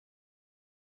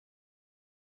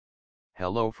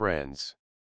Hello friends.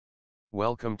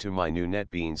 Welcome to my new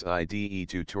NetBeans IDE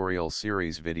tutorial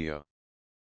series video.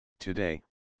 Today,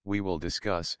 we will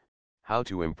discuss how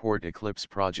to import Eclipse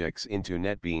projects into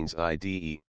NetBeans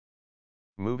IDE.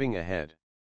 Moving ahead.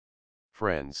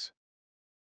 Friends.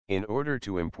 In order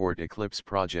to import Eclipse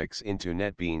projects into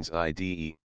NetBeans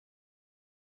IDE,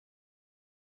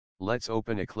 let's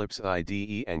open Eclipse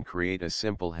IDE and create a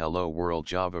simple Hello World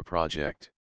Java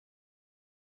project.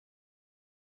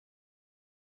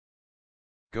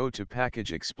 Go to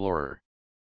Package Explorer.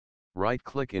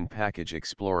 Right-click in Package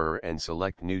Explorer and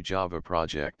select New Java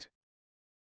Project.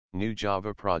 New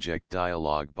Java Project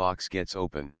dialog box gets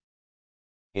open.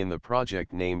 In the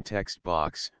project name text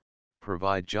box,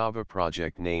 provide Java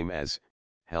project name as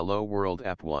Hello World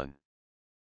App 1.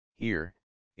 Here,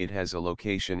 it has a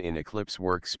location in Eclipse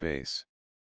workspace.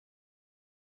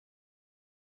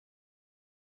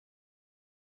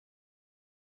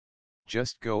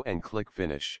 Just go and click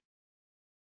Finish.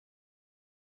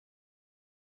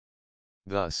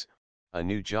 Thus, a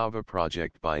new Java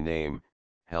project by name,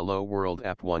 Hello World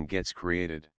App 1 gets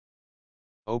created.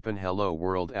 Open Hello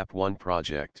World App 1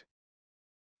 project.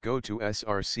 Go to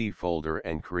SRC folder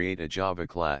and create a Java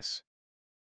class.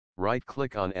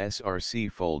 Right-click on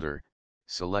SRC folder,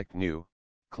 select New,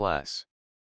 Class.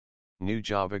 New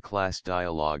Java class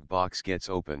dialog box gets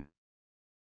open.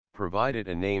 Provide it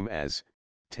a name as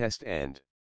Test End.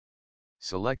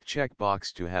 Select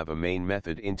checkbox to have a main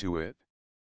method into it.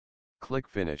 Click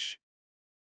Finish.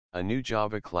 A new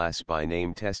Java class by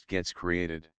name Test gets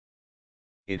created.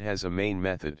 It has a main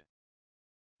method.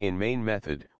 In main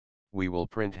method, we will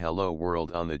print Hello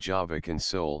World on the Java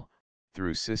console,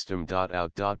 through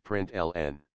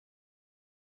system.out.println.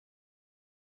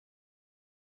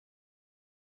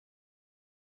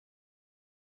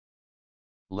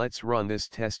 Let's run this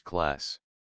test class.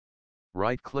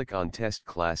 Right-click on test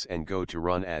class and go to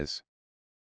Run As.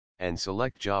 And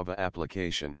select Java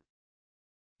Application.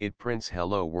 It prints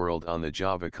Hello World on the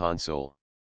Java console.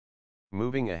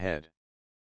 Moving ahead.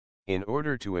 In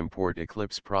order to import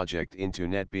Eclipse project into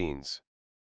NetBeans,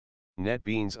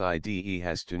 NetBeans IDE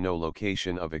has to know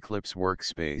location of Eclipse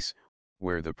workspace,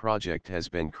 where the project has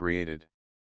been created.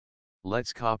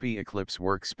 Let's copy Eclipse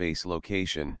workspace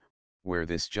location, where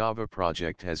this Java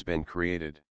project has been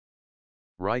created.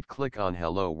 Right-click on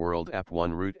Hello World App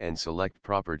 1 root and select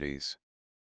Properties.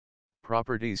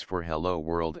 Properties for Hello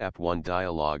World App 1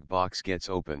 dialog box gets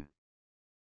open.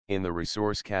 In the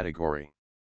resource category,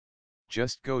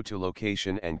 just go to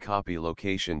location and copy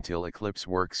location till Eclipse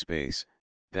workspace,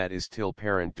 that is till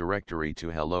parent directory to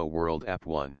Hello World App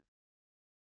 1.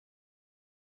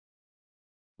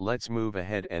 Let's move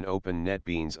ahead and open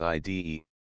NetBeans IDE.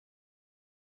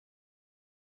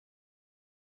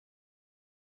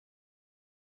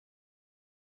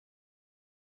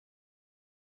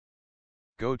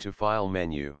 Go to File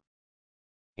menu.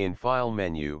 In File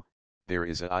menu, there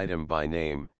is an item by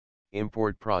name,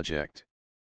 Import Project.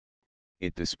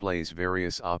 It displays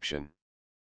various options.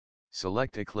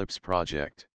 Select Eclipse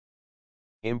Project.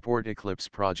 Import Eclipse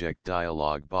Project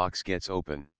dialog box gets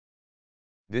open.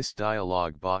 This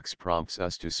dialog box prompts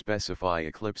us to specify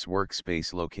Eclipse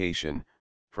workspace location,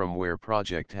 from where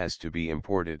project has to be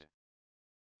imported.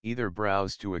 Either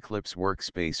browse to Eclipse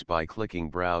workspace by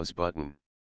clicking Browse button,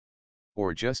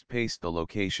 or just paste the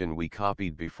location we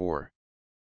copied before.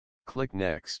 Click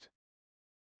Next.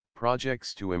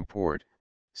 Projects to import,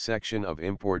 section of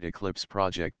Import Eclipse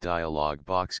Project dialog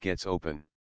box gets open.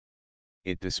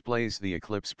 It displays the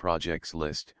Eclipse projects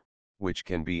list, which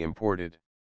can be imported.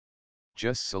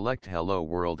 Just select Hello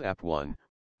World App 1,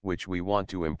 which we want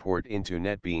to import into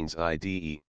NetBeans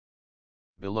IDE.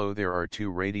 Below there are two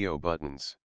radio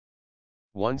buttons.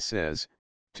 One says,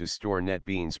 to store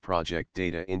NetBeans project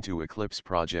data into Eclipse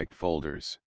project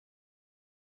folders.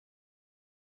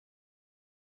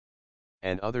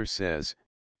 And other says,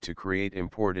 to create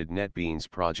imported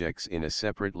NetBeans projects in a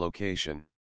separate location.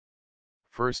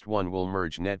 First one will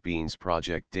merge NetBeans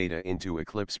project data into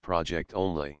Eclipse project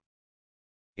only.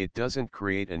 It doesn't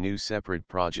create a new separate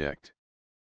project.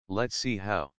 Let's see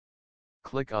how.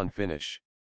 Click on Finish.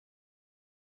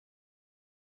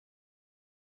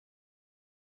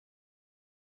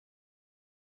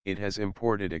 It has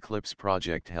imported Eclipse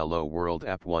project Hello World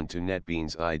App 1 to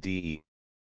NetBeans IDE.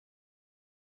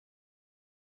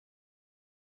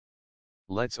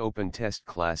 Let's open test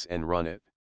class and run it.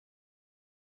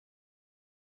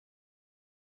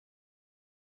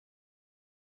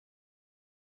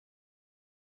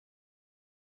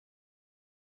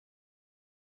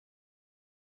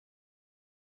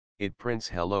 It prints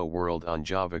Hello World on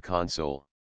Java console.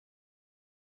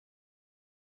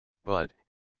 But,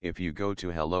 if you go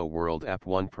to Hello World App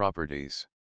 1 Properties,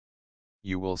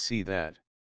 you will see that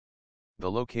the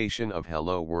location of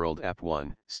Hello World App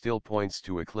 1 still points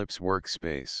to Eclipse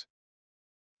Workspace.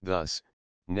 Thus,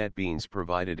 NetBeans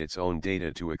provided its own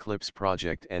data to Eclipse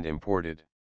project and imported.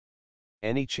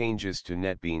 Any changes to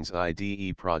NetBeans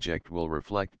IDE project will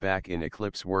reflect back in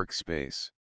Eclipse Workspace.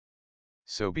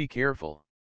 So be careful.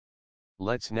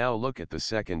 Let's now look at the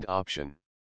second option.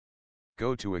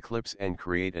 Go to Eclipse and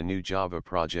create a new Java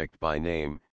project by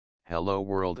name, Hello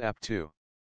World App 2.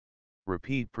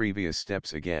 Repeat previous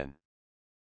steps again.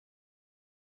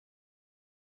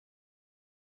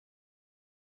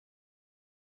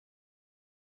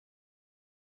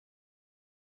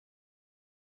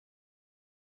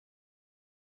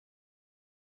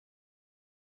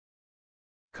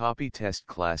 Copy test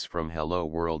class from Hello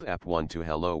World App 1 to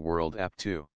Hello World App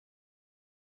 2.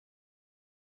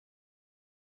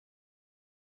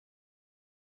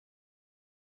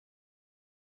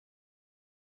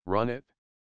 Run it.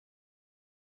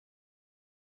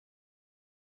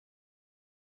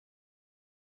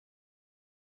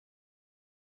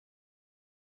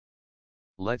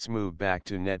 Let's move back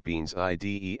to NetBeans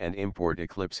IDE and import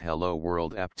Eclipse Hello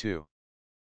World App 2.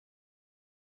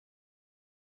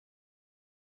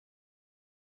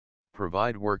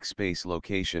 Provide workspace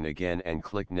location again and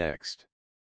click Next.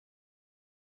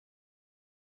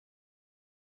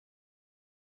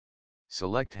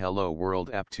 Select Hello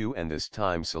World App 2 and this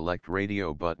time select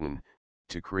Radio button,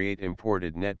 to create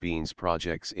imported NetBeans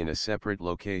projects in a separate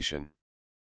location.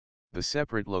 The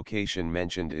separate location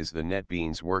mentioned is the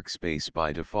NetBeans workspace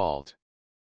by default.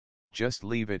 Just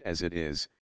leave it as it is,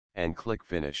 and click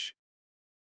Finish.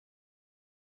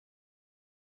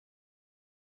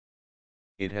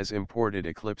 It has imported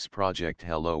Eclipse project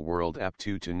Hello World App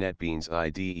 2 to NetBeans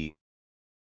IDE.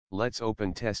 Let's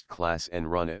open test class and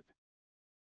run it.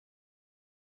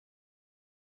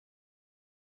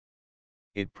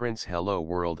 It prints Hello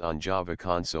World on Java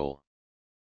console.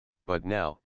 But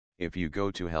now, if you go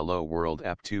to Hello World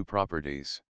App 2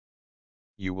 properties,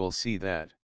 you will see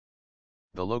that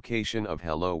the location of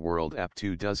Hello World App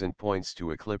 2 doesn't points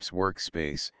to Eclipse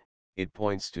Workspace, it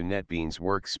points to NetBeans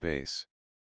Workspace.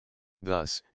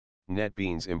 Thus,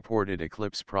 NetBeans imported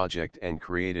Eclipse project and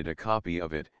created a copy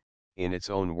of it, in its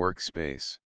own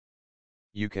workspace.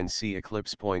 You can see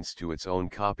Eclipse points to its own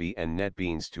copy and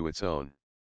NetBeans to its own.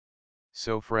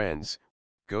 So friends,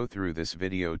 go through this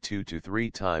video 2 to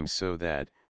 3 times so that,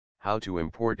 how to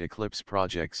import Eclipse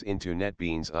projects into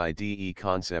NetBeans IDE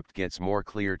concept gets more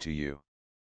clear to you.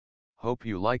 Hope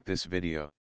you like this video.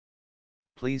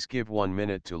 Please give 1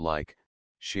 minute to like,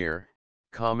 share,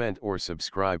 comment or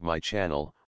subscribe my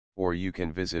channel, or you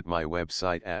can visit my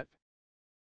website at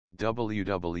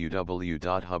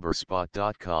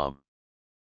www.hubberspot.com.